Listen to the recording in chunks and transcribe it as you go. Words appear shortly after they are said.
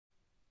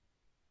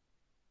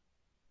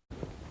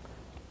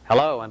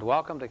Hello and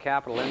welcome to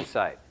Capital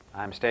Insight.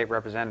 I'm State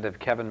Representative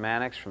Kevin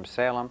Mannix from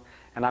Salem,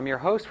 and I'm your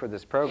host for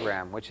this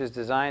program, which is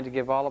designed to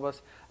give all of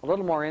us a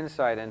little more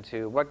insight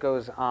into what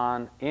goes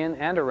on in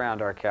and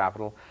around our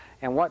capital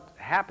and what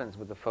happens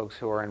with the folks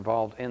who are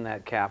involved in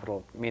that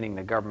capital, meaning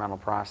the governmental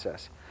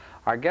process.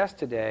 Our guest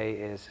today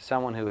is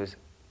someone who is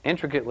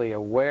intricately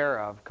aware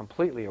of,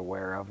 completely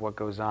aware of what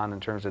goes on in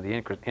terms of the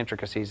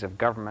intricacies of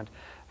government,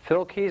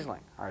 Phil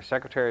Keisling, our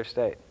Secretary of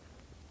State.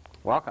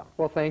 Welcome.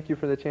 Well, thank you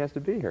for the chance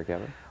to be here,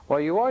 Kevin. Well,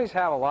 you always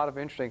have a lot of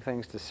interesting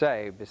things to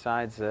say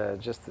besides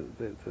just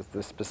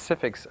the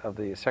specifics of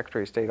the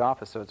Secretary of State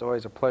office, so it's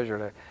always a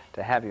pleasure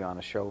to have you on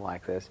a show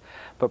like this.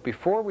 But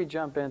before we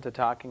jump into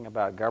talking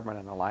about government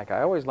and the like,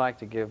 I always like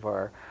to give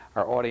our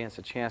audience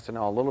a chance to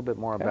know a little bit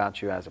more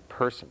about you as a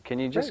person. Can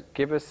you just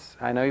give us,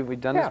 I know we've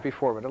done this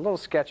before, but a little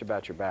sketch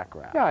about your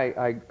background.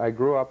 Yeah, I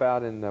grew up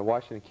out in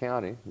Washington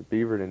County, the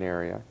Beaverton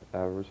area.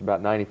 There was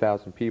about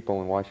 90,000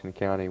 people in Washington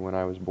County when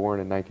I was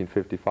born in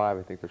 1955.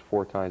 I think there's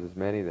 4 times as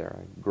many there.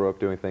 I grew up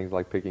doing things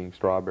like picking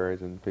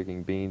strawberries and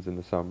picking beans in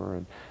the summer,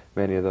 and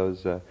many of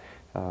those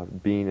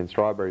bean and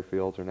strawberry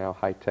fields are now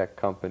high-tech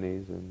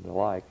companies and the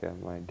like.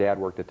 My dad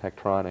worked at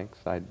Tektronix.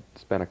 I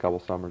spent a couple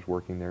summers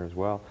working there as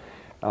well.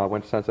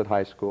 Went to Sunset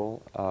High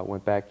School,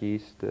 went back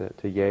east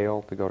to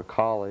Yale to go to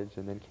college,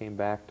 and then came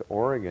back to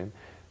Oregon.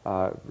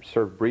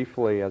 Served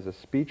briefly as a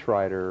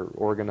speechwriter,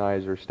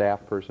 organizer,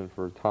 staff person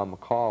for Tom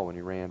McCall when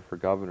he ran for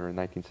governor in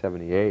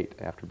 1978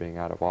 after being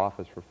out of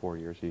office for 4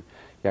 years. He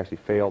actually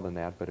failed in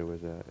that, but it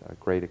was a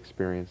great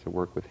experience to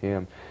work with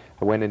him.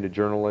 I went into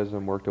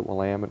journalism, worked at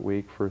Willamette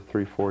Week for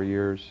 3-4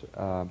 years,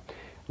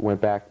 went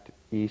back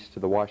east to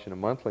the Washington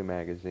Monthly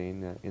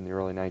magazine in the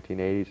early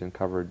 1980s and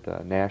covered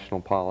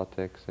national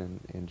politics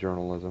and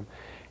journalism.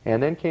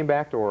 And then came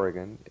back to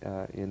Oregon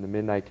in the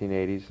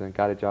mid-1980s and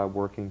got a job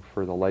working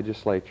for the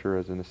legislature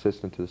as an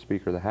assistant to the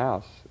Speaker of the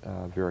House,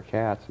 Vera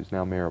Katz, who's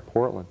now mayor of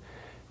Portland.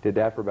 Did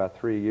that for about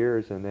 3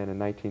 years, and then in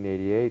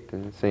 1988,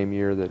 in the same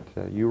year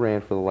that you ran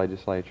for the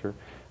legislature,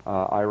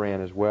 I ran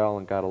as well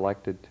and got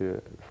elected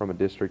from a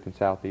district in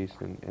southeast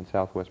and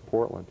southwest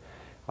Portland.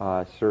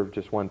 Served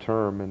just 1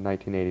 term in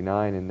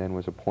 1989 and then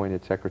was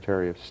appointed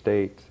Secretary of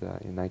State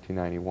in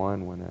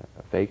 1991 when a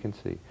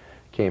vacancy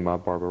came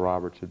up. Barbara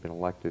Roberts had been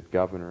elected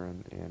governor,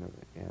 and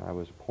I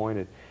was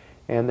appointed.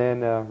 And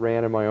then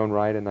ran in my own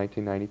right in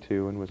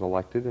 1992 and was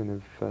elected,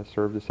 and have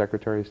served as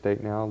Secretary of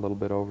State now a little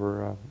bit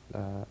over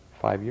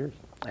 5 years.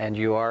 And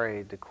you are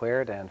a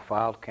declared and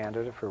filed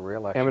candidate for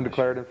re-election. I'm a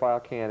declared and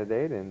filed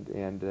candidate,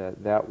 and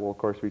that will, of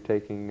course, be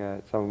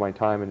taking some of my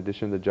time in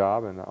addition to the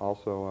job, and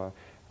also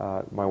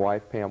my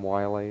wife, Pam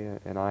Wiley,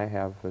 and I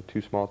have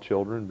 2 small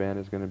children. Ben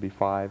is going to be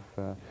 5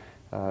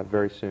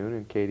 very soon,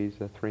 and Katie's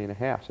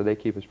 3.5. So they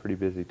keep us pretty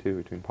busy too,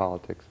 between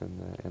politics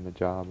and the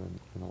job and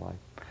the like.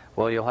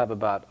 Well, you'll have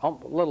about a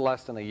little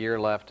less than a year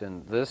left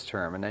in this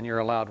term, and then you're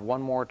allowed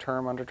 1 more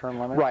term under term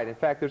limits? Right. In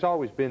fact, there's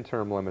always been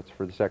term limits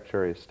for the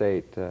Secretary of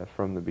State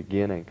from the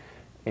beginning,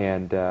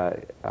 and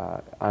the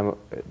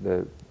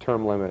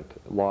term limit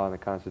law in the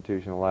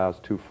Constitution allows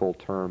 2 full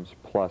terms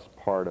plus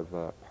part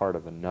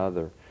of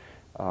another.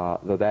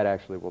 Though that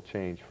actually will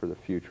change for the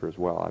future as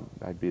well.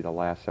 I'd be the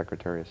last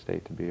Secretary of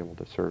State to be able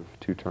to serve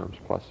 2 terms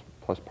plus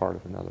part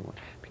of another one.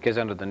 Because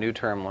under the new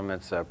term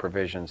limits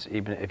provisions,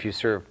 even if you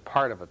serve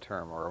part of a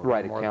term or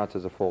right, more, it counts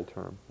as a full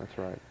term. That's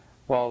right.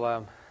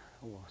 Well,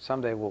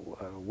 someday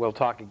we'll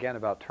talk again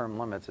about term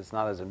limits. It's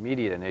not as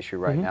immediate an issue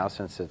right now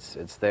since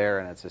it's there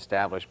and it's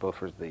established both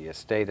for the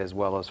state as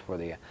well as for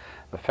the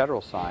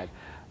federal side.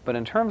 But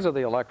in terms of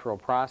the electoral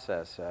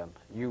process,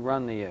 you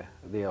run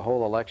the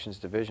whole elections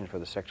division for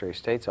the Secretary of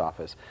State's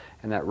office,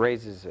 and that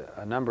raises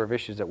a number of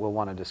issues that we'll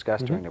want to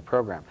discuss during the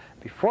program.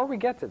 Before we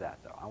get to that,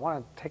 though, I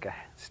want to take a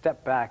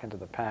step back into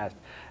the past.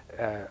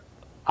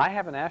 I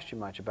haven't asked you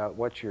much about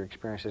what your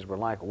experiences were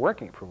like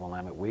working for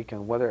Willamette Week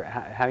and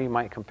how you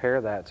might compare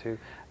that to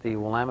the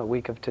Willamette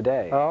Week of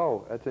today.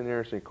 Oh, that's an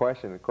interesting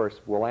question. Of course,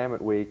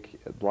 Willamette Week,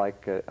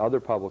 like other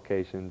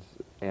publications,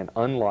 and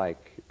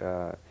unlike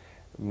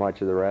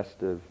much of the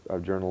rest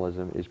of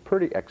journalism, is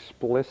pretty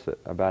explicit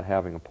about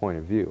having a point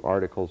of view.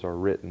 Articles are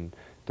written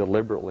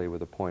deliberately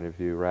with a point of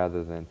view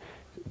rather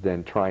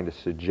than trying to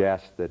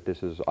suggest that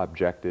this is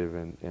objective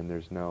and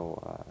there's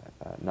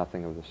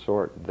nothing of the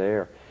sort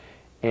there.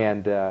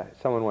 And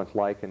someone once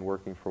likened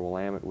working for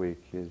Willamette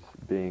Week as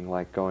being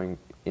like going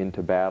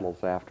into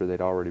battles after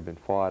they'd already been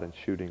fought and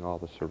shooting all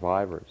the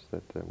survivors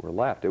that were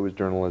left. It was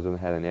journalism that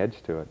had an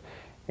edge to it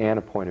and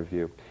a point of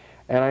view.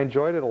 And I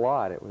enjoyed it a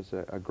lot. It was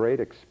a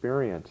great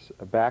experience.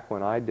 Back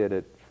when I did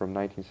it from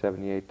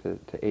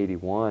 1978 to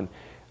 81,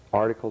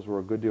 articles were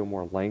a good deal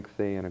more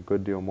lengthy and a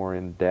good deal more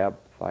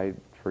in-depth. I,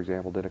 for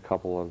example, did a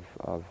couple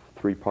of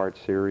 3-part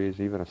series,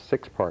 even a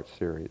 6-part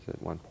series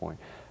at one point.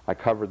 I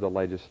covered the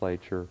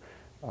legislature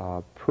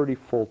pretty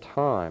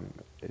full-time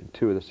in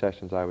 2 of the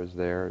sessions I was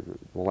there.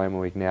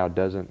 Willamette Week now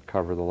doesn't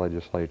cover the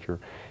legislature,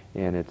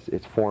 and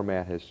its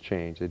format has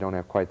changed. They don't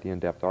have quite the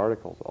in-depth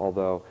articles,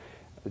 although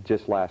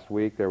just last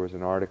week there was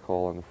an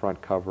article on the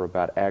front cover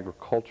about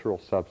agricultural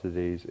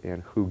subsidies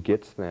and who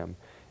gets them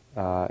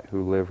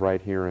who live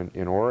right here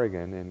in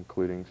Oregon,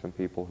 including some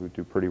people who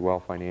do pretty well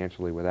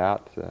financially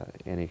without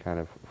any kind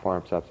of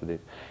farm subsidies.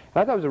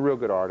 And I thought it was a real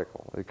good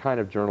article, the kind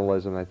of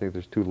journalism I think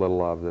there's too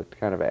little of, that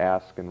kind of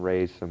asks and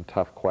raises some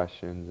tough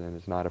questions and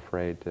is not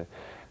afraid to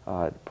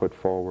put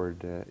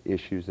forward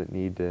issues that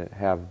need to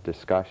have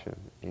discussion.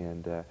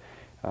 And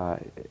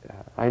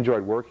I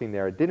enjoyed working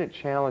there. It didn't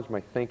challenge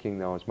my thinking,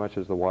 though, as much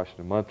as the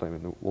Washington Monthly. I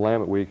mean, the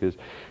Willamette Week is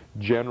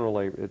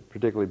generally,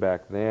 particularly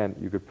back then,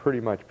 you could pretty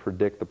much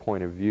predict the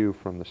point of view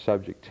from the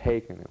subject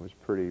taken. It was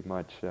pretty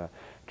much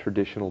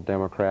traditional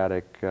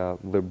Democratic,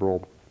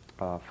 liberal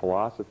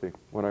philosophy.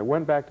 When I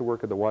went back to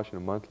work at the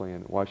Washington Monthly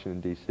in Washington,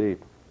 D.C., it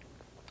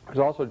was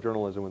also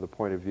journalism with a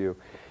point of view,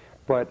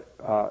 but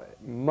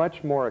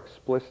much more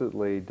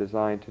explicitly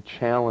designed to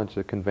challenge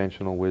the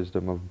conventional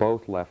wisdom of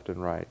both left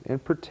and right,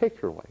 and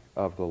particularly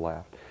of the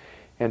left.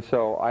 And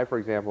so I, for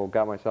example,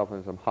 got myself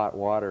in some hot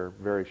water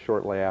very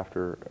shortly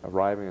after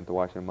arriving at the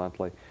Washington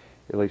Monthly,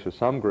 at least with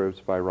some groups,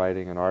 by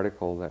writing an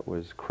article that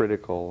was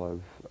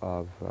critical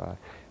of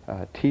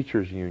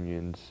teachers'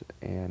 unions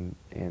and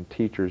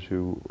teachers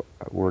who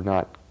were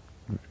not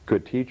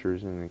good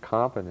teachers and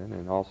incompetent,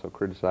 and also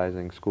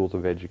criticizing schools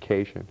of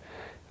education.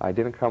 I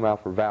didn't come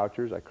out for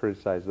vouchers. I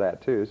criticized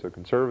that too, so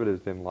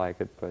conservatives didn't like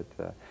it,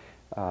 but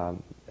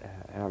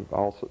and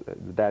also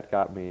that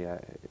got me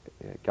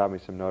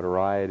some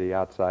notoriety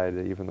outside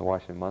even the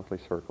Washington Monthly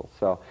circle.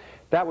 So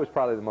that was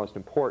probably the most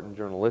important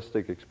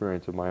journalistic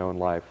experience of my own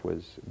life,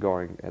 was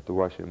going at the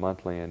Washington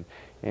Monthly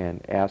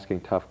and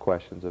asking tough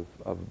questions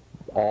of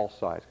all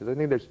sides, because I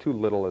think there's too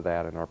little of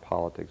that in our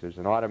politics. There's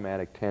an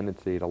automatic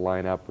tendency to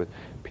line up with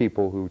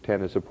people who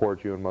tend to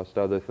support you in most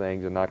other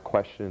things and not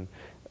question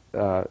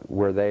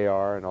where they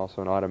are, and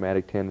also an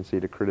automatic tendency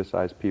to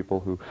criticize people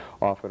who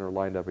often are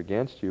lined up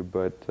against you.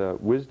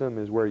 But wisdom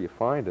is where you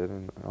find it,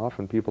 and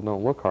often people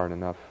don't look hard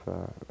enough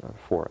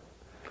for it.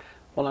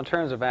 Well, in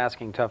terms of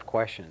asking tough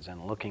questions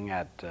and looking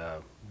at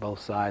both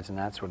sides and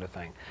that sort of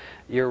thing,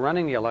 you're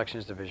running the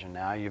elections division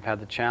now. You've had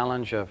the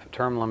challenge of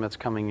term limits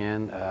coming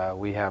in.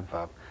 We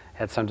have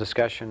had some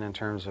discussion in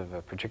terms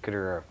of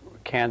particular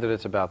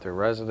candidates about their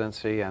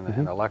residency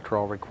and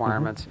electoral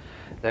requirements.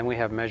 Then we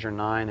have Measure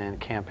 9 and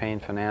campaign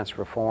finance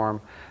reform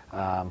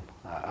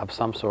of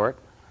some sort,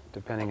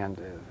 depending on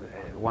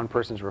one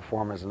person's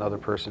reform is another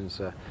person's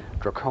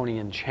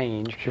draconian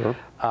change. Sure.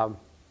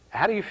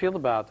 How do you feel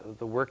about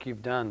the work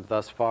you've done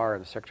thus far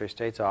in the Secretary of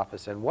State's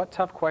office, and what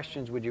tough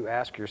questions would you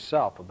ask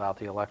yourself about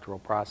the electoral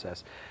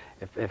process?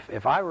 If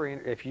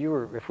we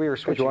were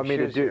switching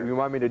shoes here, you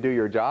want me to do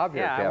your job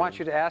here, yeah, Kevin? I want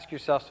you to ask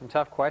yourself some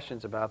tough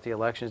questions about the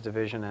elections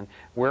division and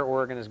where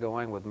Oregon is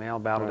going with mail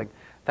balloting,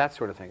 that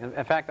sort of thing.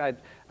 In fact,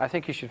 I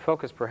think you should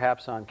focus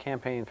perhaps on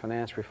campaign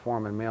finance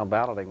reform and mail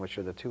balloting, which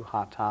are the two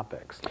hot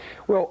topics.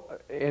 Well,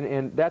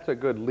 and that's a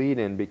good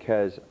lead-in,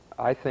 because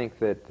I think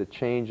that the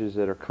changes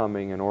that are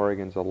coming in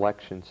Oregon's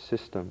election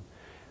system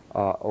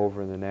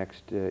over the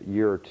next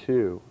year or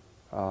two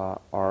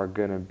are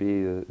going to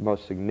be the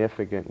most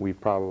significant we've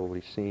probably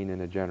seen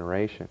in a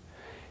generation.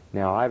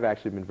 Now, I've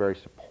actually been very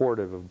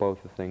supportive of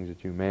both the things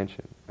that you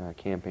mentioned,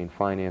 campaign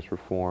finance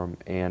reform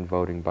and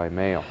voting by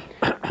mail.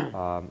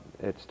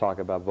 Let's talk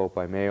about vote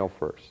by mail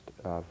first.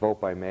 Vote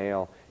by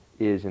mail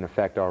is in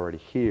effect already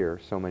here.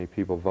 So many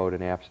people vote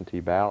in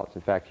absentee ballots.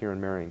 In fact, here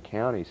in Marion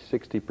County,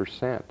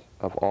 60%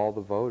 of all the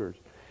voters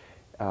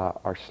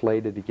are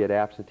slated to get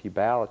absentee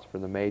ballots for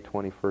the May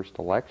 21st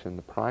election,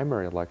 the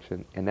primary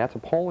election, and that's a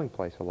polling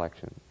place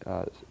election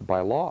by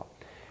law.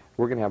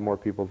 We're going to have more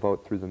people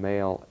vote through the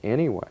mail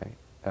anyway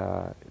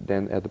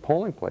than at the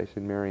polling place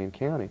in Marion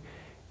County,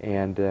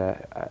 and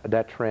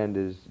that trend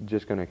is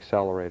just going to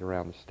accelerate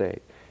around the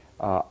state.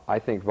 I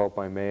think vote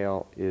by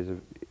mail is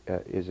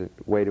a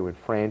way to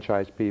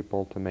enfranchise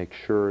people, to make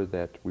sure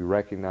that we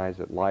recognize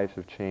that lives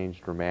have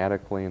changed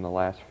dramatically in the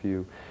last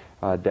few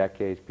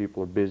decades.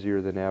 People are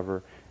busier than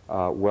ever.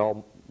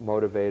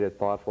 Well-motivated,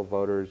 thoughtful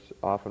voters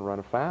often run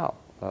afoul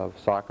of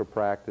soccer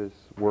practice,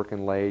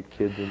 working late,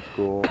 kids in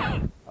school,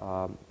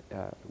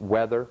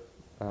 weather.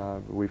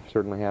 We've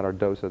certainly had our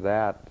dose of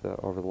that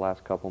over the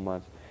last couple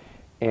months.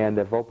 And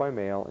vote by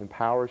mail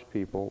empowers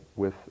people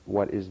with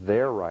what is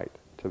their right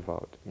to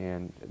vote.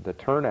 And the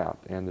turnout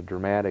and the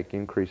dramatic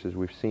increases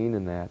we've seen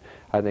in that,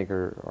 I think,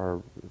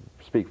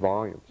 speak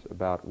volumes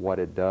about what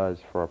it does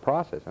for our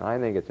process. And I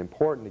think it's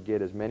important to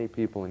get as many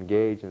people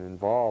engaged and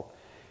involved,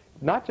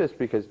 not just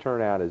because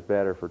turnout is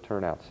better for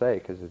turnout's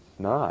sake, because it's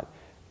not,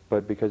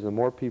 but because the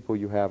more people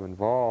you have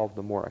involved,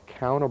 the more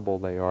accountable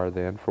they are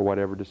then for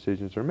whatever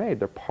decisions are made.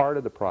 They're part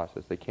of the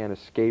process. They can't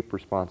escape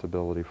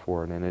responsibility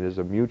for it, and it is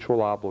a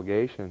mutual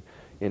obligation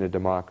in a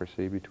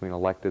democracy between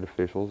elected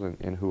officials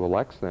and who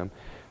elects them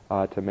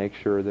to make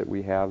sure that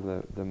we have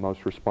the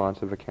most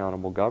responsive,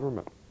 accountable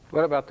government.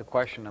 What about the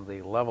question of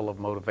the level of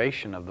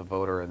motivation of the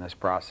voter in this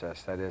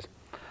process? That is,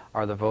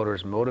 are the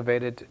voters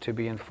motivated to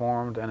be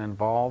informed and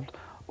involved,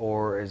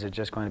 Or is it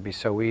just going to be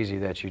so easy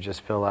that you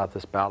just fill out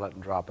this ballot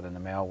and drop it in the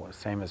mail,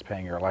 same as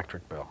paying your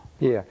electric bill?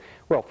 Yeah.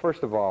 Well,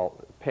 first of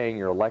all, paying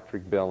your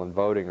electric bill and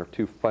voting are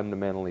two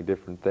fundamentally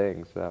different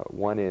things.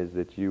 One is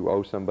that you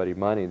owe somebody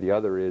money. The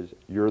other is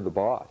you're the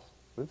boss.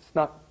 Let's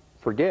not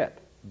forget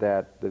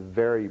that the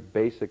very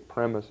basic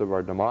premise of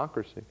our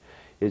democracy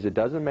is it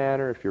doesn't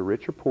matter if you're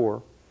rich or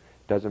poor,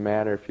 doesn't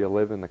matter if you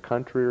live in the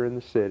country or in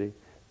the city,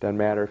 doesn't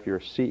matter if you're a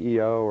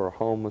CEO or a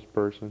homeless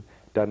person,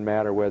 doesn't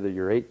matter whether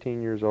you're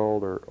 18 years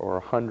old or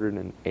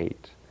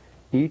 108.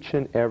 Each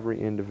and every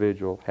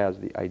individual has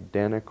the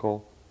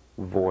identical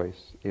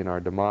voice in our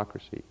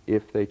democracy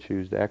if they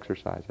choose to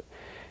exercise it.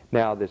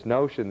 Now, this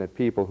notion that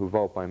people who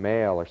vote by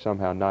mail are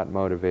somehow not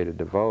motivated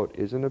to vote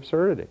is an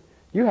absurdity.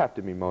 You have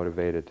to be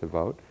motivated to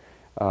vote.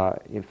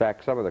 In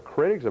fact, some of the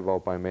critics of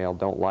vote by mail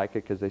don't like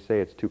it because they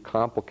say it's too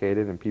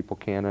complicated and people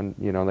can't,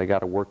 you know, they got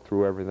to work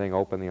through everything,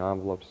 open the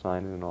envelope,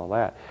 sign it, and all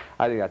that.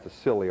 I think that's a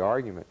silly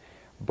argument.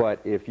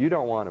 But if you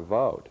don't want to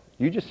vote,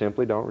 you just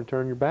simply don't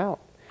return your ballot.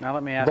 Now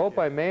let me ask you. Vote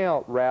by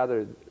mail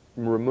rather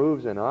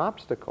removes an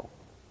obstacle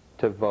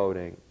to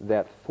voting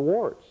that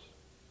thwarts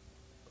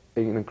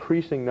an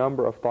increasing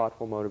number of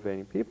thoughtful,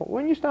 motivating people.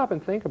 When you stop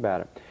and think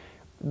about it,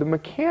 the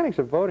mechanics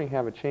of voting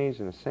haven't changed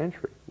in a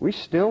century. We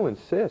still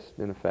insist,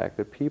 in effect,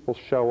 that people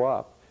show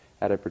up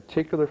at a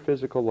particular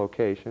physical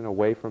location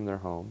away from their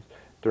homes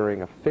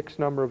during a fixed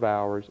number of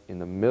hours in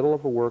the middle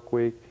of a work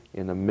week,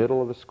 in the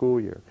middle of a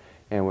school year.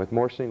 And with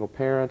more single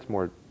parents,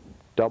 more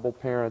double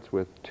parents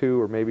with 2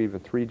 or maybe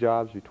even 3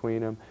 jobs between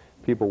them,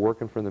 people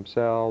working for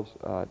themselves,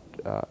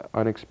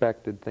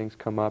 unexpected things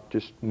come up,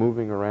 just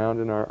moving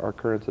around in our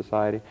current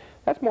society.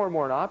 That's more and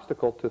more an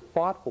obstacle to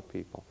thoughtful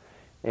people.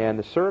 And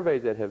the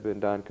surveys that have been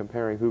done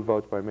comparing who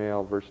votes by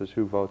mail versus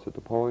who votes at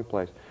the polling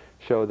place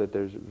show that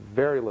there's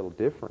very little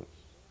difference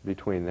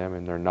between them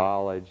in their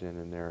knowledge and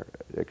in their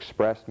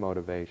expressed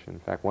motivation. In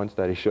fact, one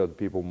study showed that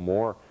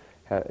people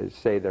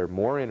say they're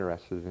more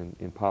interested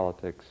in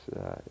politics,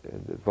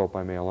 vote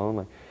by mail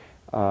only.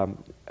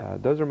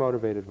 Those are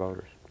motivated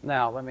voters.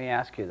 Now, let me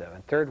ask you, though,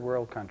 in third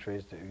world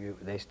countries,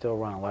 they still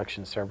run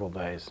elections several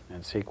days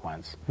in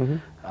sequence.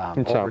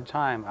 Over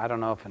time, I don't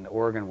know if in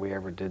Oregon we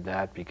ever did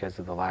that because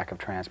of the lack of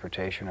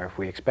transportation, or if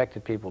we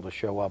expected people to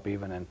show up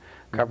even in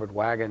covered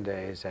wagon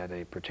days at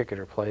a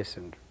particular place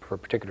and for a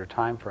particular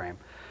time frame.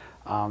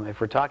 If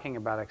we're talking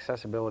about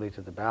accessibility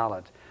to the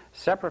ballot,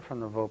 separate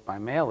from the vote by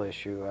mail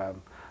issue,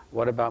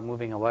 what about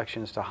moving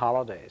elections to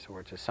holidays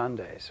or to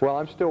Sundays? Well,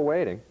 I'm still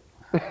waiting.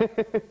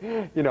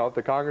 You know, if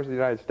the Congress of the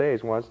United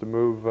States wants to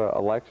move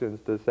elections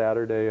to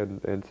Saturday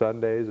and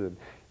Sundays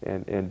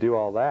and do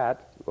all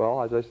that,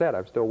 well, as I said,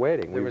 I'm still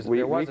waiting.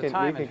 We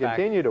can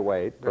continue to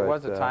wait. There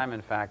was a time,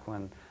 in fact,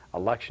 when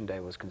Election Day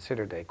was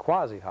considered a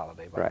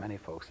quasi-holiday by many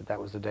folks, that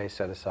was the day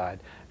set aside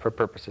for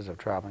purposes of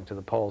traveling to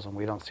the polls, and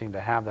we don't seem to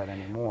have that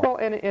anymore. Well,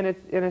 and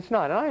it's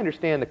not. And I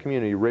understand the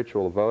community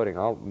ritual of voting.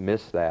 I'll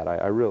miss that.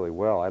 I really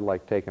will. I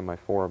like taking my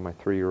 4 and my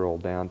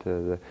 3-year-old down to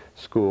the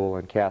school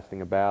and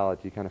casting a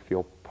ballot. You kind of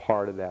feel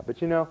part of that.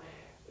 But you know,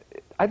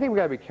 I think we've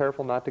got to be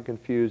careful not to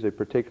confuse a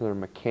particular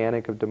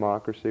mechanic of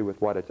democracy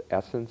with what its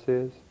essence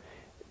is.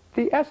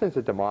 The essence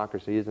of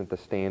democracy isn't the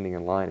standing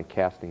in line and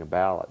casting a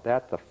ballot.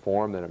 That's the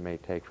form that it may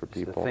take for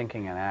people. It's the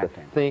thinking and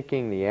acting. The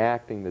thinking, the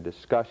acting, the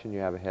discussion you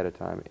have ahead of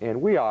time.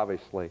 And we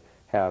obviously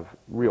have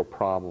real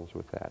problems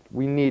with that.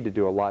 We need to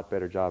do a lot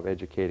better job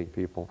educating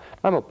people.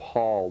 I'm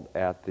appalled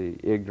at the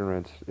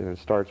ignorance, and it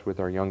starts with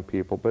our young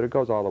people, but it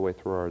goes all the way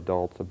through our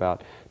adults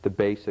about the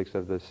basics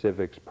of the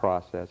civics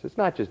process. It's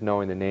not just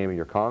knowing the name of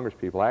your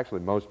congresspeople.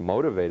 Actually, most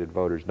motivated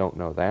voters don't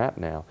know that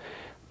now.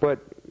 But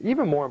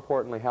even more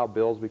importantly, how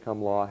bills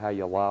become law, how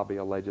you lobby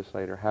a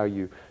legislator,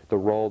 the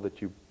role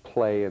that you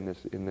play in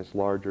this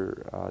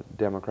larger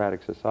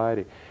democratic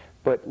society.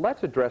 But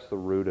let's address the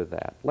root of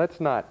that. Let's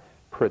not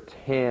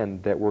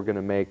pretend that we're going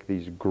to make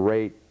these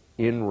great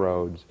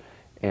inroads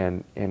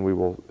and we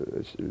will,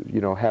 you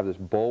know, have this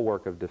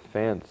bulwark of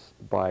defense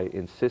by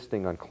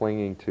insisting on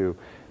clinging to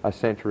a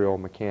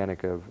century-old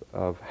mechanic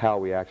of how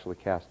we actually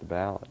cast a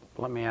ballot.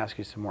 Let me ask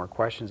you some more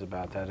questions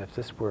about that. If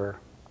this were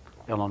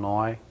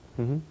Illinois,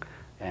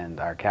 and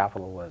our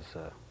capital was,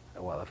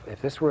 well,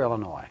 if this were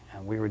Illinois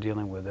and we were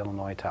dealing with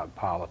Illinois-type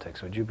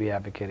politics, would you be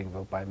advocating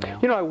vote by mail?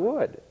 You know, I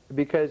would,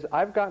 because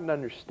I've gotten to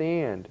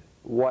understand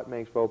what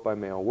makes vote by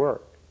mail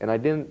work. And I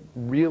didn't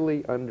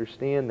really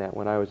understand that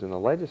when I was in the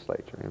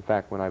legislature. In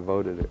fact, when I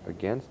voted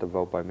against a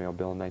vote by mail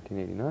bill in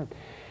 1989.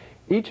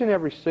 Each and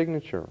every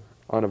signature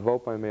on a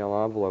vote by mail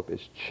envelope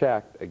is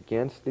checked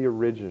against the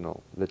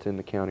original that's in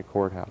the county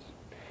courthouse.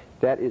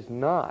 That is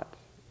not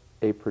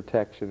a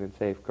protection and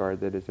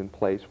safeguard that is in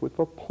place with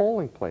a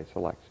polling place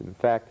election. In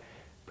fact,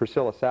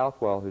 Priscilla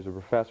Southwell, who's a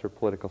professor of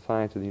political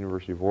science at the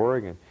University of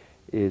Oregon,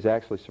 is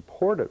actually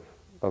supportive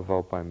of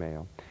vote by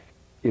mail,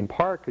 in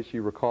part because she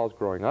recalls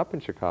growing up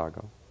in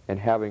Chicago and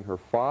having her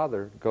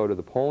father go to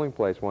the polling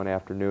place one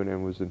afternoon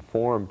and was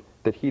informed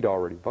that he'd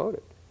already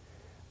voted.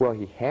 Well,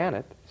 he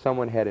hadn't.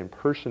 Someone had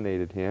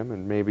impersonated him,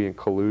 and maybe in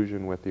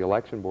collusion with the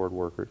election board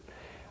workers.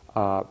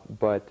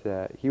 But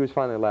he was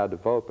finally allowed to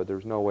vote, but there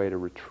was no way to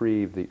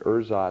retrieve the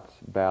ersatz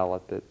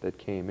ballot that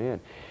came in.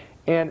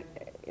 And,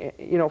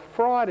 you know,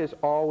 fraud is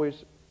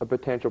always a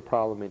potential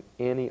problem in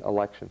any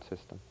election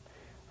system.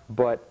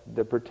 But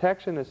the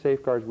protection and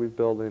safeguards we've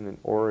built in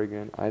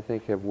Oregon, I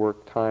think, have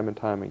worked time and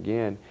time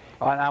again.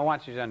 And I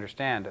want you to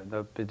understand,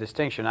 the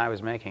distinction I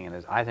was making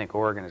is I think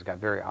Oregon has got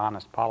very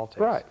honest politics.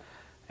 Right.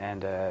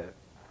 And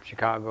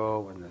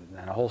Chicago and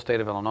the whole state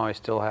of Illinois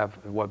still have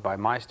what, by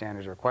my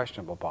standards, are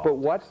questionable politics. But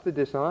what's the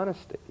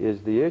dishonesty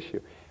is the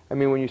issue. I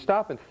mean, when you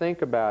stop and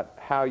think about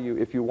how you,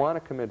 if you want to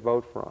commit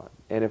vote fraud,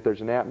 and if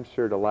there's an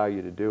atmosphere to allow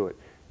you to do it,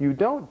 you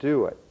don't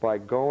do it by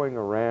going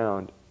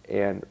around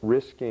and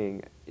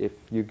risking, if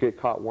you get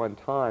caught one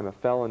time, a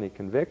felony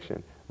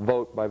conviction,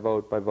 vote by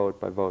vote by vote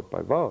by vote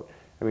by vote.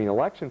 I mean,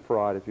 election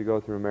fraud, if you go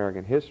through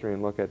American history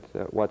and look at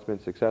what's been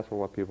successful,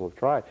 what people have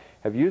tried,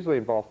 have usually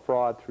involved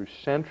fraud through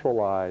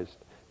centralized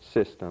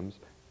systems.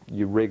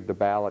 You rig the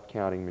ballot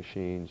counting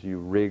machines, you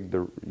rig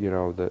the, you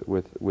know,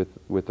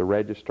 with the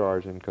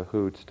registrars in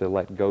cahoots to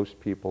let ghost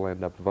people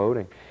end up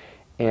voting.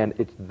 And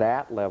it's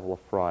that level of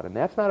fraud. And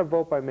that's not a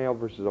vote by mail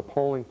versus a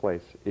polling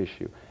place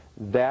issue.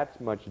 That's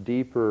much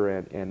deeper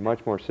and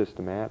much more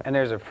systematic. And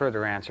there's a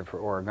further answer for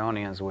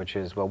Oregonians, which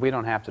is, well, we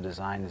don't have to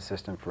design the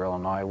system for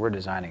Illinois. We're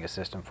designing a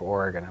system for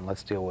Oregon, and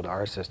let's deal with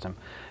our system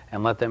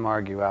and let them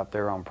argue out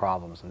their own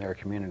problems in their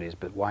communities.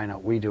 But why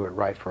not we do it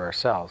right for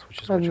ourselves,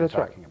 which is what you're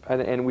talking about.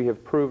 And we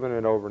have proven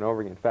it over and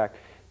over again. In fact,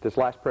 this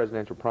last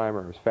presidential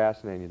primary was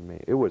fascinating to me.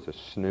 It was a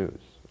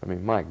snooze. I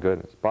mean, my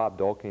goodness. Bob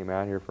Dole came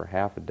out here for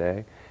half a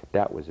day.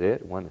 That was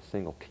it. Won a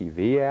single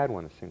TV ad,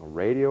 won a single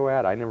radio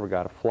ad. I never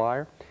got a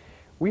flyer.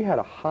 We had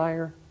a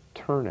higher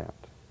turnout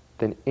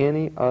than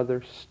any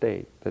other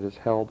state that has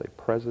held a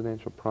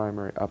presidential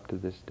primary up to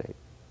this date.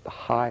 The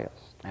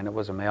highest. And it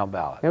was a mail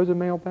ballot. It was a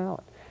mail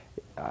ballot.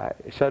 I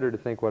shudder to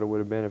think what it would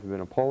have been if it had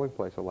been a polling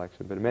place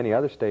election. But in many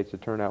other states, the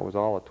turnout was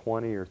all at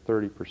 20 or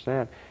 30%.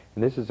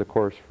 And this is, of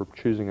course, for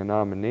choosing a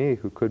nominee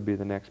who could be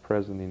the next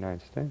president of the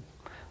United States.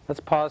 Let's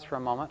pause for a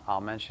moment.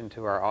 I'll mention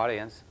to our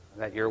audience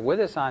that you're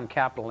with us on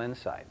Capital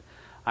Insight.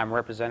 I'm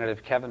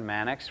Representative Kevin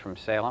Mannix from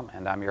Salem,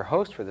 and I'm your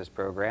host for this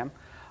program.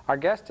 Our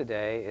guest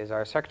today is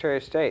our Secretary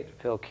of State,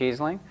 Phil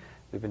Keisling.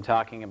 We've been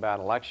talking about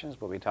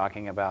elections. We'll be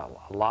talking about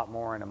a lot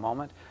more in a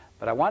moment.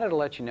 But I wanted to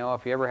let you know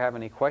if you ever have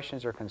any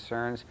questions or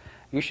concerns,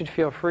 you should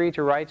feel free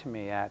to write to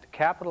me at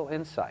Capital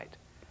Insight,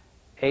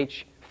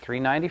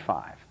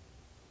 H395,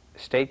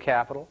 State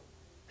Capitol,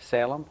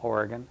 Salem,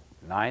 Oregon,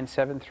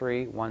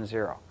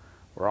 97310.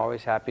 We're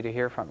always happy to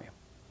hear from you.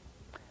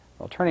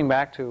 Well, turning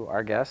back to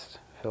our guest,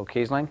 Phil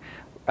Keisling,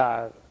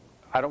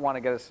 I don't want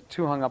to get us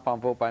too hung up on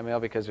vote by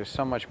mail because there's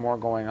so much more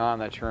going on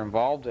that you're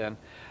involved in.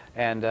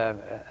 And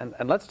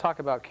let's talk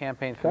about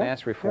campaign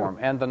finance reform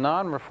and the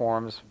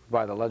non-reforms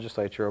by the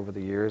legislature over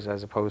the years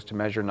as opposed to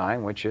Measure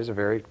 9, which is a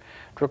very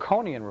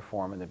draconian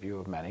reform in the view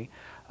of many.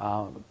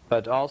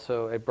 But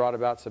also it brought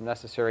about some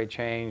necessary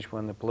change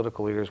when the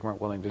political leaders weren't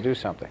willing to do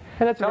something.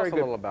 And that's Tell us a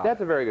little about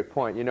That's a very good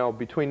point. You know,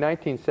 between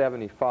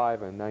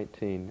 1975 and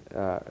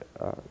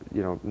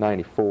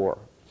 1994,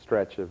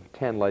 stretch of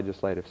 10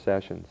 legislative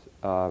sessions,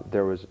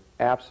 there was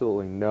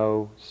absolutely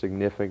no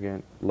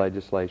significant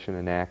legislation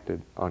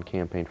enacted on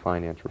campaign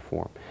finance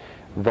reform.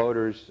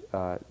 Voters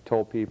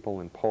told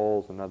people in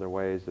polls and other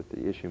ways that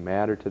the issue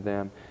mattered to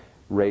them.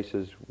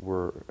 Races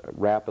were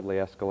rapidly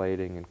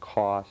escalating in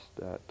cost,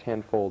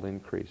 tenfold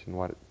increase in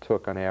what it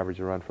took on average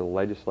to run for the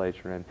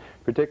legislature, and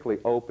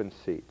particularly open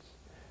seats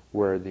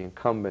where the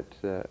incumbent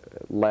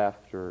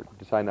left or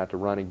decided not to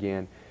run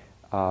again.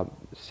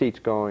 Seats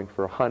going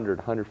for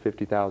 $100,000,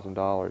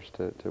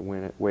 $150,000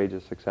 to wage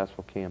a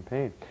successful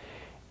campaign.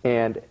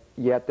 And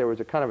yet there was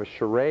a kind of a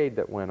charade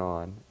that went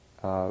on.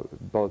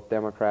 Both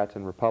Democrats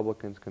and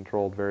Republicans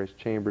controlled various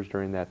chambers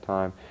during that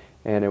time,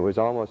 and it was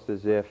almost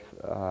as if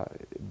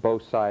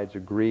both sides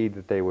agreed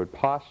that they would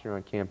posture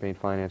on campaign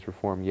finance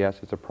reform. Yes,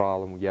 it's a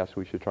problem. Yes,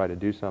 we should try to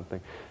do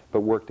something, but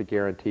work to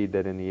guarantee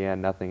that in the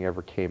end nothing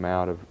ever came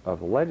out of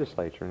the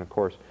legislature. And of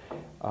course,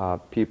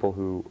 people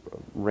who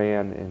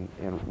ran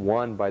and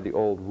won by the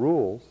old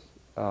rules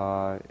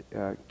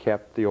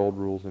kept the old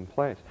rules in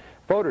place.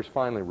 Voters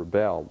finally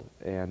rebelled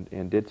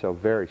and did so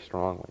very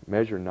strongly.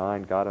 Measure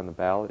 9 got on the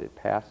ballot. It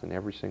passed in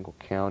every single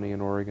county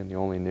in Oregon, the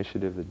only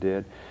initiative that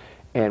did.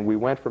 And we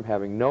went from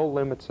having no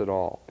limits at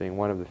all, being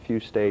one of the few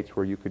states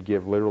where you could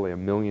give literally $1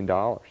 million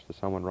to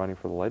someone running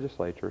for the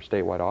legislature or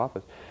statewide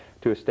office,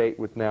 to a state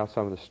with now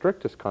some of the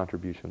strictest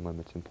contribution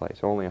limits in place.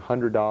 Only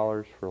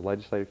 $100 for a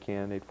legislative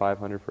candidate,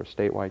 $500 for a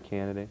statewide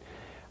candidate.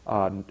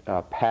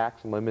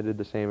 PACs limited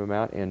the same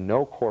amount, and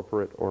no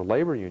corporate or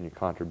labor union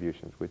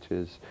contributions, which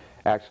is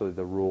actually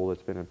the rule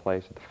that's been in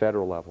place at the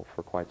federal level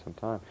for quite some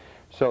time.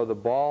 So the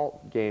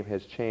ball game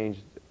has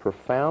changed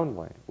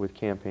profoundly with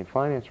campaign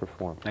finance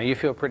reform. Now you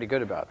feel pretty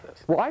good about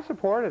this. Well, I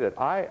supported it.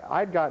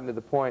 I'd gotten to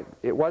the point,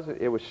 it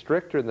was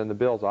stricter than the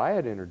bills I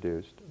had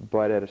introduced,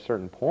 but at a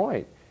certain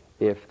point,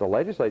 if the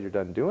legislature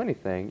doesn't do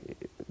anything,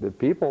 the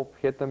people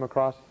hit them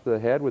across the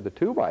head with a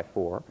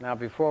 2x4. Now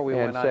before we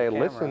went on camera,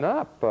 camera, listen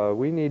up,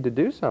 we need to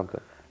do something.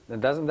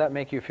 And doesn't that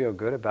make you feel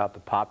good about the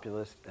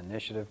populist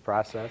initiative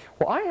process?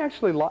 Well, I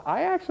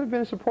actually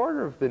been a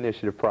supporter of the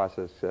initiative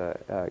process,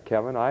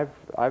 Kevin.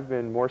 I've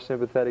been more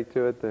sympathetic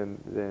to it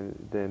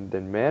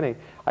than many.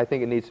 I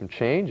think it needs some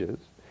changes,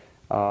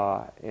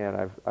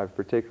 and I've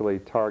particularly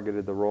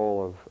targeted the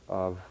role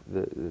of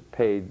the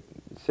paid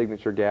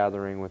signature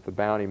gathering with the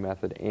bounty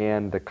method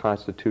and the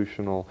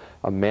constitutional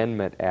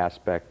amendment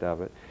aspect of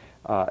it.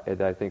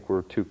 And I think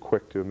we're too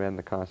quick to amend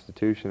the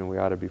Constitution, and we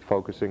ought to be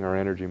focusing our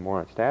energy more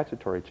on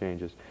statutory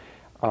changes.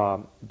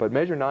 But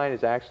Measure 9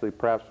 is actually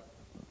perhaps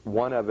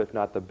one of, if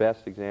not the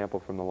best example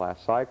from the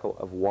last cycle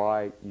of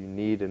why you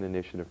need an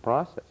initiative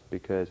process.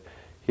 Because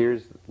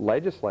here's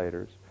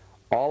legislators,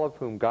 all of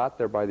whom got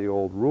there by the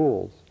old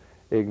rules,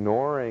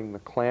 ignoring the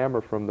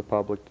clamor from the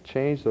public to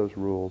change those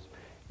rules,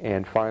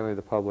 and finally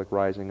the public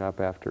rising up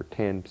after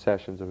 10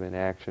 sessions of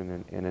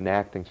inaction and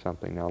enacting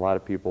something. Now, a lot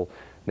of people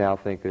now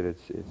think that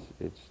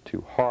it's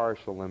too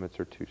harsh, the limits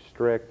are too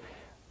strict.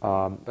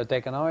 But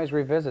they can always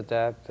revisit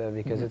that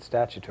because it's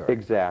statutory.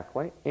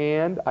 Exactly.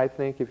 And I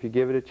think if you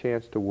give it a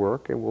chance to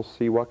work, and we'll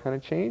see what kind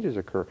of changes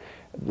occur.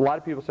 A lot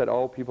of people said,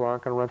 oh, people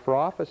aren't going to run for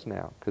office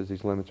now because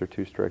these limits are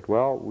too strict.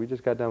 Well, we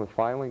just got done with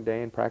filing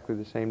day, and practically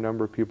the same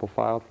number of people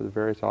filed for the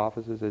various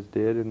offices as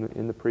did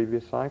in the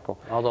previous cycle.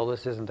 Although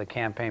this isn't a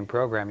campaign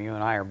program, you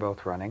and I are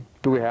both running.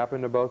 We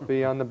happen to both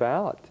be on the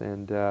ballot,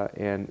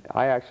 and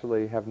I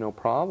actually have no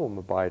problem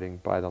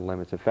abiding by the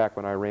limits. In fact,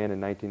 when I ran in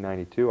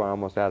 1992, I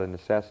almost out of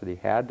necessity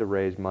had to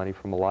raise money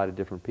from a lot of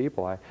different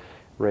people. I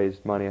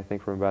raised money, I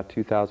think, from about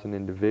 2,000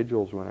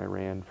 individuals when I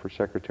ran for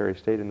Secretary of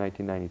State in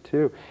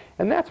 1992.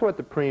 And that's what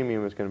the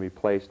premium is going to be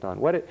placed on.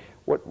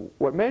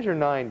 What Measure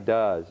 9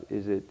 does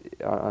is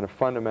on a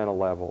fundamental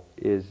level,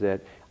 is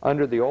that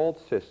under the old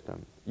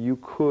system, you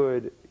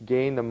could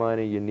gain the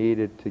money you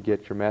needed to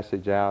get your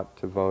message out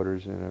to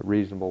voters in a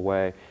reasonable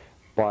way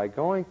by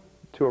going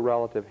to a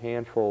relative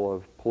handful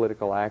of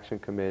political action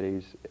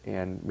committees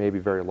and maybe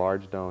very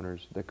large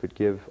donors that could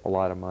give a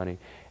lot of money.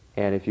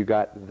 And if you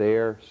got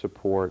their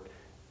support,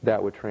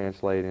 that would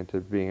translate into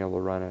being able to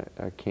run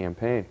a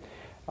campaign.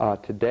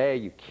 Today,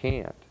 you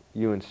can't.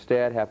 You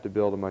instead have to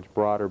build a much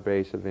broader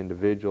base of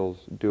individuals,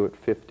 do it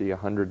 $50,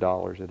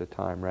 $100 at a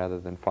time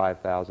rather than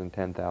 $5,000,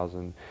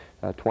 $10,000,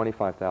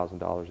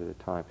 $25,000 at a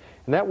time.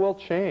 And that will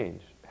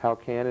change how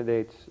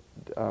candidates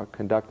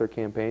conduct their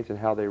campaigns and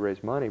how they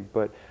raise money.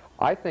 But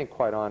I think,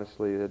 quite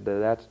honestly, that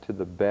that's to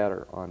the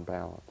better on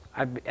balance.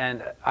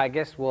 And I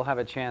guess we'll have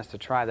a chance to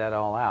try that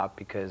all out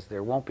because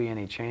there won't be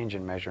any change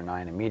in Measure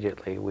 9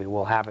 immediately. We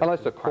will have it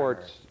unless the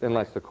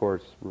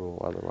courts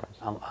rule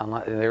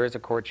otherwise. There is a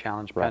court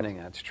challenge pending.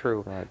 Right. That's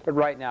true. Right. But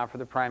right now, for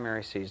the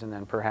primary season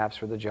and perhaps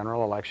for the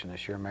general election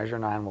this year, Measure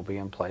 9 will be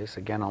in place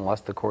again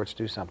unless the courts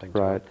do something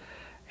to it.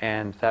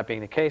 And that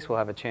being the case, we'll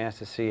have a chance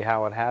to see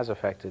how it has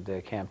affected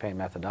the campaign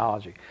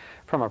methodology.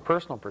 From a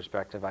personal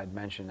perspective, I'd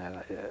mention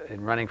that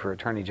in running for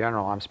Attorney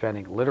General, I'm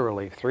spending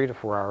literally 3 to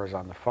 4 hours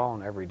on the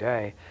phone every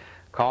day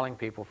calling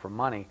people for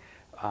money.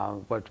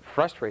 What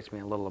frustrates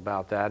me a little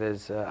about that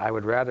is I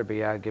would rather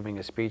be out giving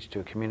a speech to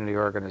a community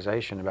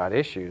organization about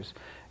issues,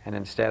 and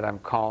instead I'm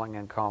calling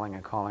and calling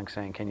and calling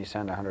saying, can you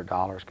send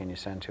 $100? Can you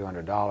send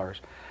 $200?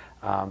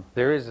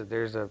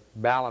 There's a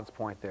balance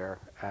point there.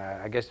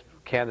 I guess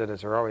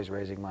candidates are always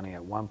raising money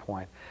at one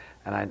point,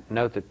 and I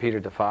note that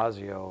Peter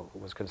DeFazio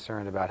was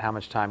concerned about how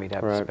much time he'd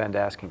have to spend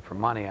asking for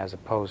money as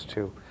opposed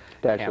to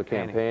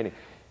campaigning.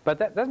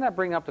 But doesn't that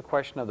bring up the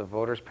question of the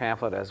voters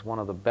pamphlet as one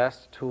of the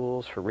best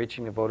tools for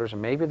reaching the voters?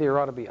 And maybe there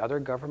ought to be other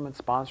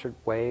government-sponsored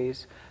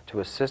ways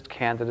to assist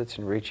candidates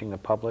in reaching the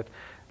public.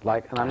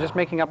 And I'm just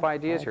making up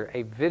ideas here,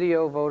 a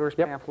video voters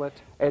pamphlet.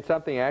 It's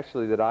something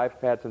actually that I've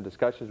had some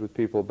discussions with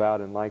people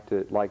about and like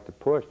to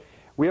push.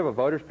 We have a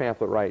voters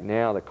pamphlet right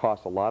now that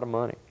costs a lot of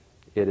money.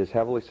 It is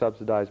heavily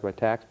subsidized by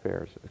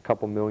taxpayers, a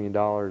couple $1 million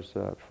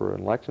for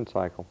an election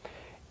cycle.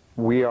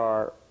 We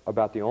are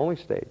about the only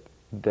state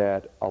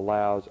that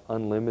allows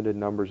unlimited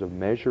numbers of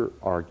measure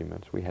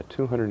arguments. We had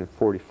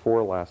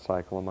 244 last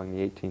cycle among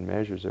the 18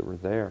 measures that were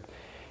there.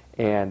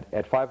 And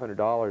at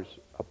 $500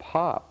 a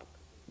pop,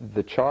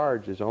 the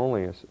charge is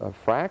only a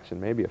fraction,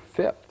 maybe a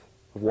fifth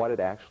of what it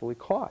actually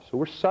costs. So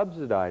we're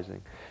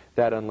subsidizing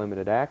that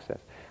unlimited access.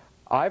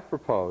 I've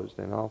proposed,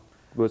 and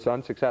was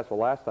unsuccessful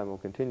last time, we'll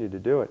continue to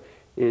do it,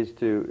 is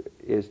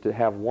to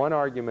have one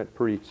argument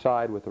per each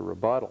side with a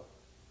rebuttal,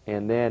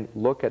 and then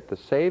look at the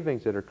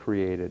savings that are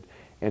created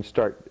and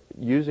start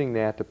using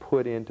that to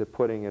put into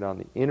putting it on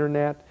the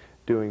internet,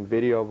 doing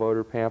video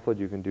voter pamphlet.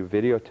 You can do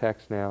video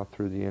text now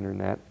through the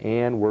internet,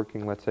 and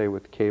working, let's say,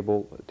 with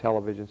cable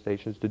television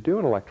stations to do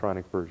an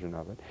electronic version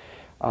of it.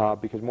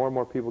 Because more and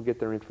more people get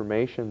their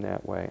information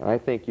that way. And I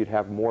think you'd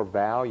have more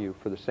value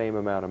for the same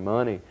amount of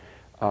money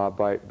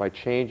by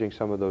changing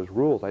some of those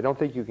rules. I don't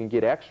think you can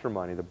get extra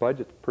money. The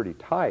budget's pretty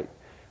tight.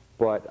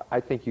 But I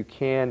think you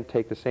can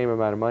take the same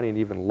amount of money and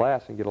even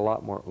less and get a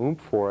lot more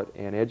oomph for it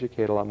and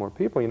educate a lot more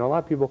people. You know, a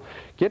lot of people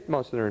get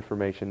most of their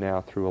information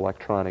now through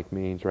electronic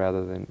means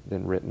rather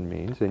than written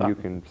means. And you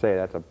can say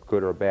that's a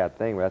good or a bad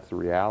thing, but that's the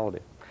reality.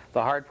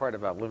 The hard part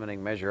about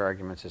limiting measure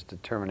arguments is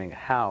determining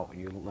how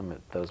you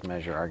limit those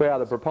measure arguments. Well,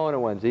 the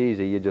proponent one's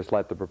easy. You just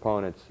let the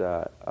proponents,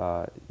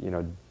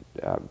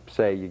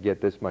 say you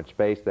get this much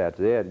space, that's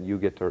it, and you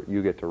get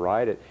to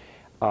write it.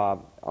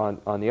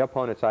 On the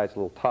opponent side, it's a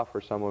little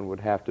tougher. Someone would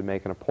have to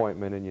make an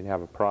appointment, and you'd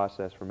have a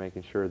process for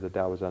making sure that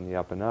that was on the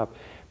up and up.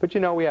 But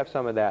we have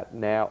some of that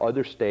now.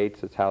 Other states,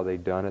 that's how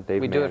they've done it.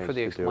 We do it for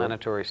the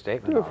explanatory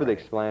statement. Do it for the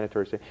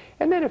explanatory statement.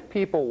 And then if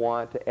people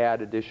want to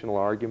add additional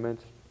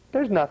arguments,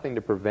 there's nothing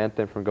to prevent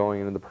them from going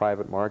into the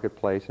private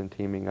marketplace and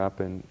teaming up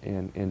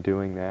and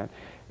doing that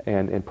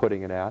and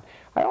putting it out.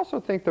 I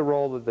also think the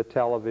role that the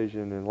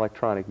television and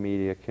electronic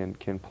media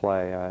can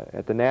play.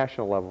 At the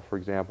national level, for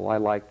example, I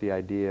like the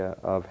idea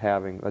of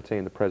having, let's say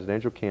in the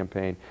presidential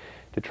campaign,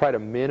 to try to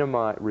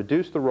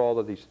reduce the role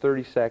that these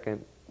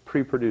 30-second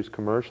pre-produced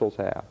commercials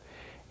have,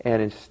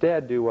 and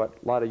instead do what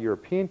a lot of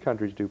European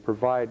countries do,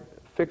 provide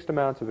fixed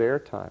amounts of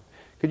airtime.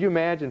 Could you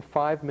imagine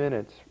 5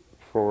 minutes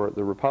for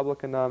the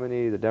Republican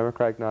nominee, the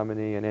Democratic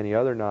nominee, and any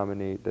other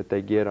nominee that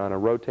they get on a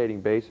rotating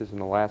basis in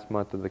the last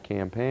month of the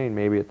campaign,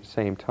 maybe at the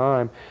same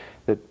time,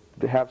 that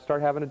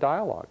start having a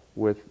dialogue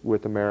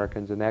with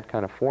Americans in that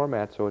kind of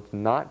format, so it's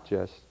not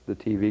just the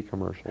TV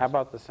commercials. How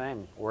about the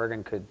same?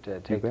 Oregon could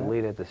take the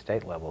lead at the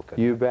state level.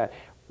 You bet.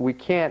 We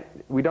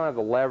don't have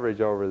the leverage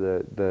over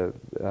the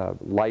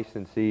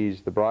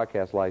licensees, the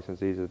broadcast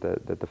licensees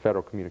that the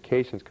Federal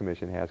Communications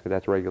Commission has, because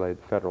that's regulated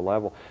at the federal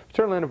level. But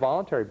certainly on a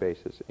voluntary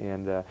basis,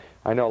 and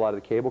I know a lot of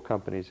the cable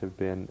companies have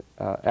been,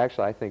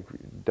 actually I think,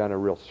 done a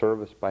real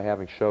service by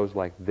having shows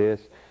like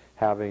this,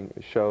 having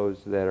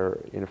shows that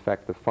are in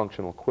effect the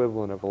functional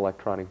equivalent of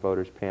electronic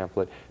voters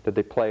pamphlet that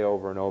they play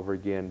over and over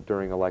again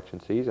during election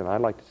season.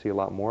 I'd like to see a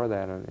lot more of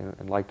that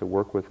and like to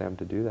work with them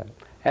to do that.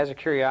 As a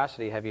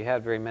curiosity, have you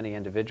had very many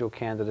individual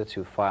candidates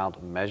who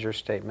filed measure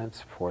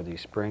statements for the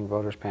spring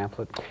voters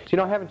pamphlet?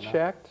 I haven't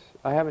checked.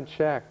 I haven't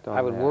checked on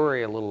I would that.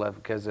 worry a little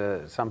because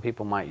some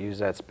people might use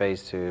that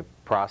space to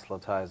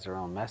proselytize their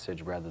own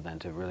message rather than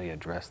to really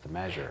address the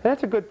measure.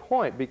 That's a good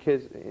point,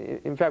 because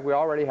in fact we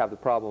already have the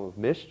problem of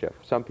mischief.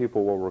 Some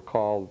people will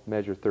recall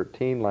Measure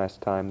 13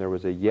 last time. There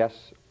was a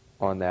yes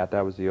on that.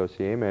 That was the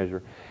OCA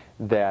measure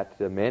that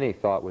many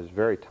thought was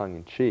very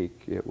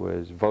tongue-in-cheek. It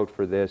was vote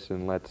for this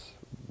and let's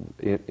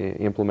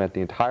implement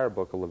the entire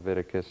book of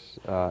Leviticus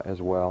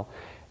as well.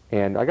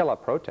 And I got a lot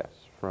of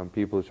protests from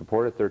people who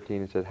supported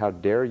 13 and said, how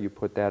dare you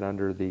put that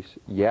under the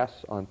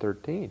yes on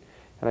 13?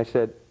 And I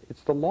said,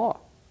 it's the law.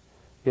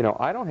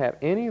 I don't have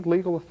any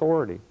legal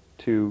authority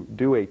to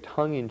do a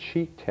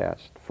tongue-in-cheek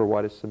test for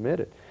what is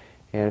submitted.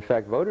 And in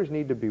fact, voters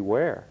need to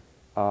beware.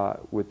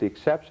 With the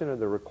exception of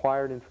the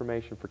required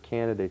information for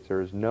candidates,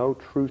 there is no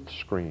truth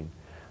screen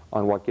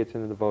on what gets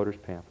into the voters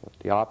pamphlet.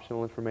 The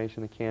optional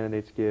information the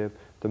candidates give,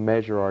 the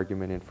measure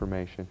argument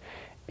information.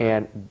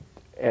 And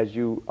as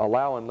you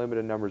allow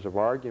unlimited numbers of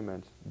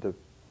arguments, the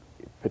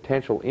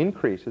potential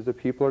increase is that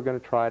people are going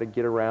to try to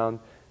get around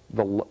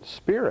the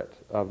spirit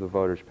of the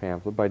voters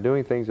pamphlet by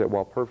doing things that,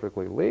 while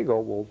perfectly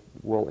legal,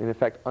 will in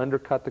effect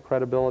undercut the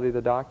credibility of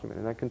the document.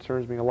 And that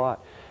concerns me a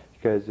lot,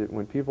 because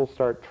when people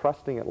start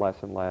trusting it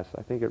less and less,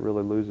 I think it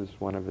really loses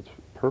one of its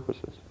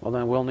purposes. Well,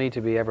 then we'll need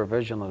to be ever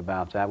vigilant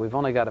about that. We've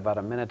only got about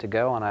a minute to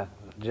go, and I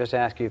just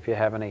ask you if you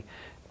have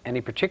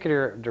any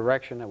particular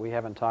direction that we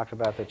haven't talked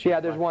about that you... Yeah,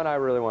 there's one I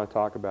really want to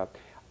talk about.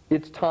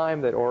 It's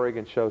time that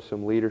Oregon shows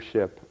some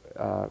leadership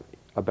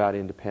about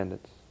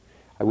independence.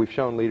 We've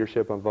shown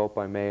leadership on vote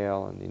by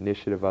mail and the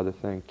initiative, other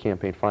things,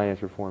 campaign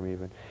finance reform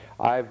even.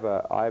 I've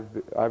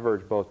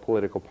urged both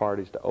political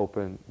parties to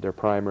open their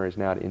primaries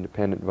now to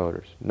independent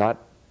voters, not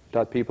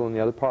people in the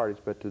other parties,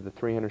 but to the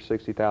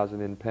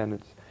 360,000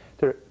 independents.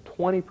 They're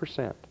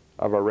 20%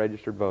 of our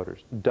registered voters,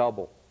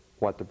 double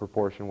what the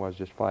proportion was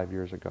just 5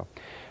 years ago.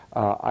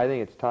 I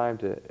think it's time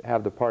to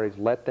have the parties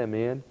let them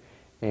in,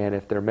 and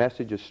if their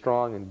message is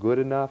strong and good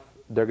enough,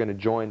 they're going to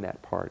join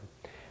that party.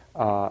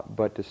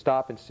 But to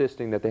stop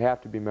insisting that they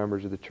have to be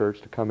members of the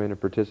church to come in and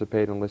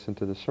participate and listen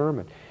to the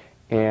sermon.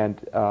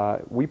 And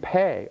we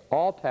pay,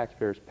 all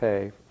taxpayers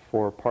pay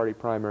for party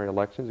primary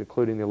elections,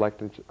 including the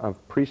elections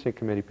of precinct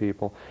committee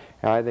people.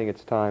 And I think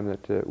it's time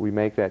that we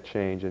make that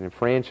change and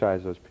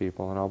enfranchise those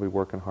people, and I'll be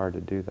working hard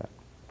to do that.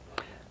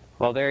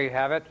 Well, there you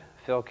have it.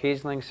 Phil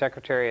Keisling,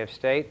 Secretary of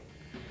State.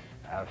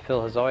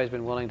 Phil has always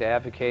been willing to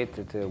advocate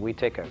that we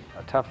take a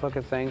tough look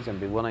at things and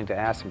be willing to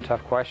ask some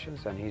tough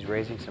questions, and he's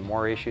raising some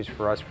more issues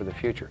for us for the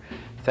future.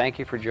 Thank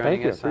you for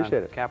joining us on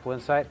Capital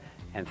Insight,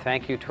 and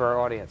thank you to our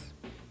audience.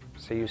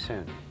 See you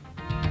soon.